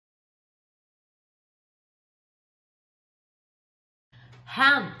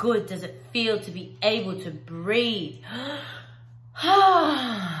How good does it feel to be able to breathe?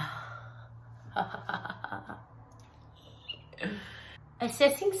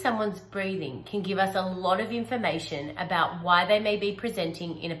 Assessing someone's breathing can give us a lot of information about why they may be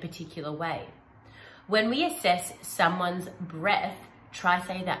presenting in a particular way. When we assess someone's breath, try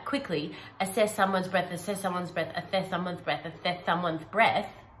say that quickly, assess someone's breath, assess someone's breath, assess someone's breath, assess someone's breath,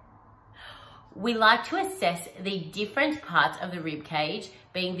 we like to assess the different parts of the rib cage,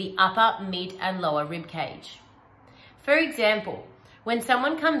 being the upper, mid, and lower rib cage. For example, when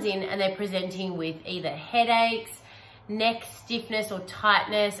someone comes in and they're presenting with either headaches, neck stiffness or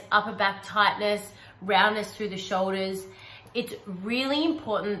tightness, upper back tightness, roundness through the shoulders, it's really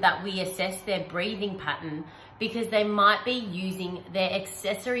important that we assess their breathing pattern because they might be using their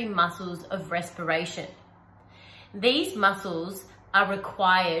accessory muscles of respiration. These muscles are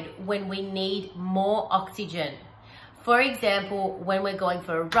required when we need more oxygen. For example, when we're going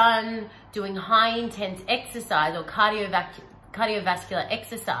for a run, doing high intense exercise or cardiovascular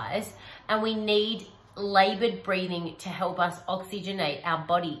exercise, and we need labored breathing to help us oxygenate our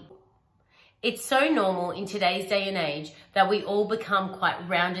body. It's so normal in today's day and age that we all become quite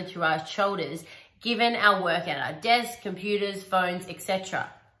rounded through our shoulders, given our work at our desks, computers, phones, etc.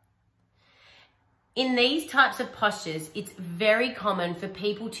 In these types of postures, it's very common for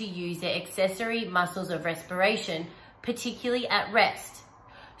people to use their accessory muscles of respiration, particularly at rest.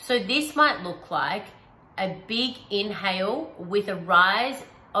 So this might look like a big inhale with a rise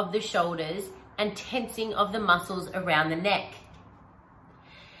of the shoulders and tensing of the muscles around the neck.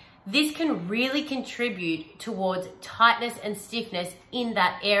 This can really contribute towards tightness and stiffness in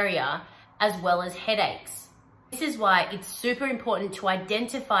that area, as well as headaches. This is why it's super important to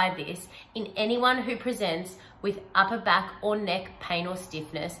identify this in anyone who presents with upper back or neck pain or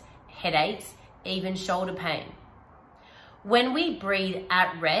stiffness, headaches, even shoulder pain. When we breathe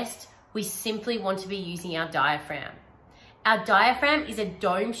at rest, we simply want to be using our diaphragm. Our diaphragm is a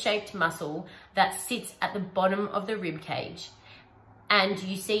dome-shaped muscle that sits at the bottom of the rib cage, and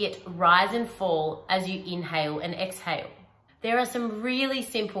you see it rise and fall as you inhale and exhale. There are some really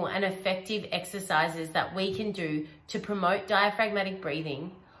simple and effective exercises that we can do to promote diaphragmatic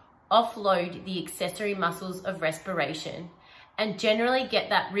breathing, offload the accessory muscles of respiration, and generally get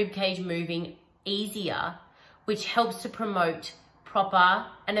that rib cage moving easier, which helps to promote proper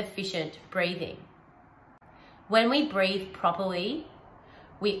and efficient breathing. When we breathe properly,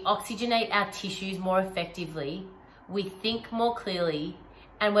 we oxygenate our tissues more effectively, we think more clearly,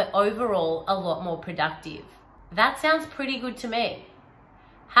 and we're overall a lot more productive. That sounds pretty good to me.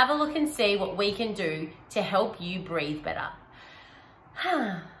 Have a look and see what we can do to help you breathe better.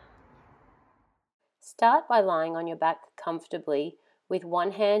 Start by lying on your back comfortably with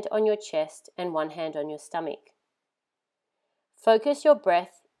one hand on your chest and one hand on your stomach. Focus your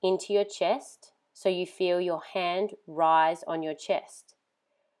breath into your chest so you feel your hand rise on your chest.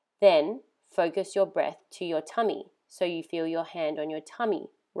 Then focus your breath to your tummy so you feel your hand on your tummy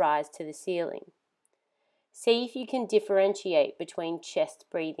rise to the ceiling. See if you can differentiate between chest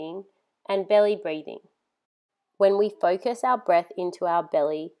breathing and belly breathing. When we focus our breath into our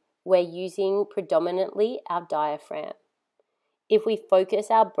belly, we're using predominantly our diaphragm. If we focus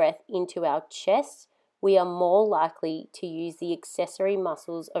our breath into our chest, we are more likely to use the accessory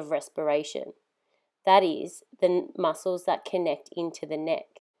muscles of respiration. That is, the muscles that connect into the neck.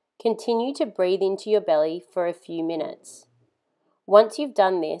 Continue to breathe into your belly for a few minutes. Once you've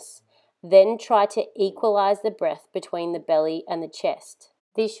done this, then try to equalize the breath between the belly and the chest.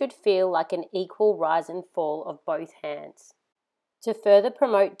 This should feel like an equal rise and fall of both hands. To further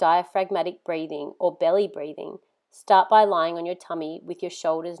promote diaphragmatic breathing or belly breathing, start by lying on your tummy with your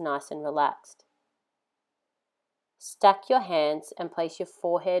shoulders nice and relaxed. Stack your hands and place your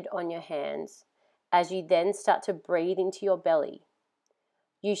forehead on your hands as you then start to breathe into your belly.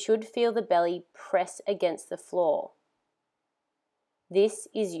 You should feel the belly press against the floor. This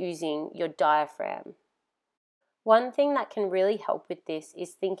is using your diaphragm. One thing that can really help with this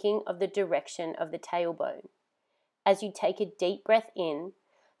is thinking of the direction of the tailbone. As you take a deep breath in,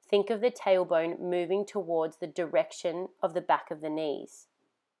 think of the tailbone moving towards the direction of the back of the knees.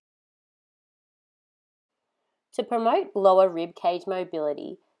 To promote lower rib cage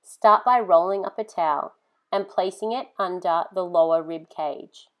mobility, start by rolling up a towel and placing it under the lower rib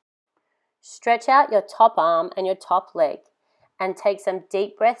cage. Stretch out your top arm and your top leg and take some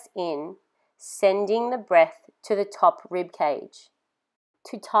deep breaths in, sending the breath to the top rib cage.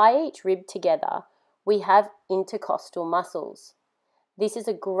 To tie each rib together, we have intercostal muscles. This is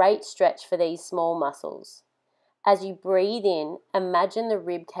a great stretch for these small muscles. As you breathe in, imagine the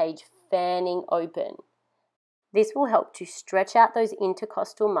rib cage fanning open. This will help to stretch out those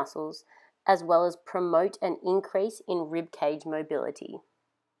intercostal muscles as well as promote an increase in rib cage mobility.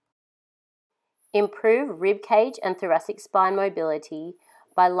 Improve rib cage and thoracic spine mobility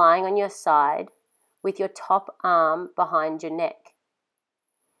by lying on your side with your top arm behind your neck.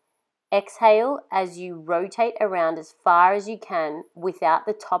 Exhale as you rotate around as far as you can without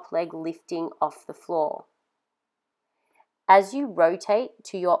the top leg lifting off the floor. As you rotate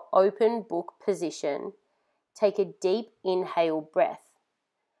to your open book position, take a deep inhale breath.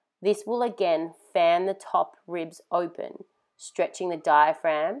 This will again fan the top ribs open, stretching the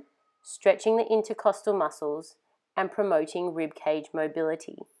diaphragm, stretching the intercostal muscles, and promoting rib cage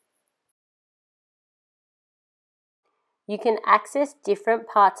mobility. You can access different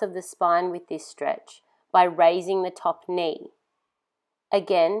parts of the spine with this stretch by raising the top knee.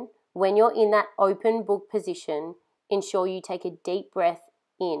 Again, when you're in that open book position, ensure you take a deep breath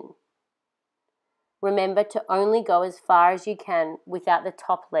in. Remember to only go as far as you can without the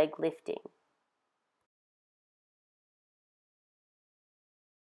top leg lifting.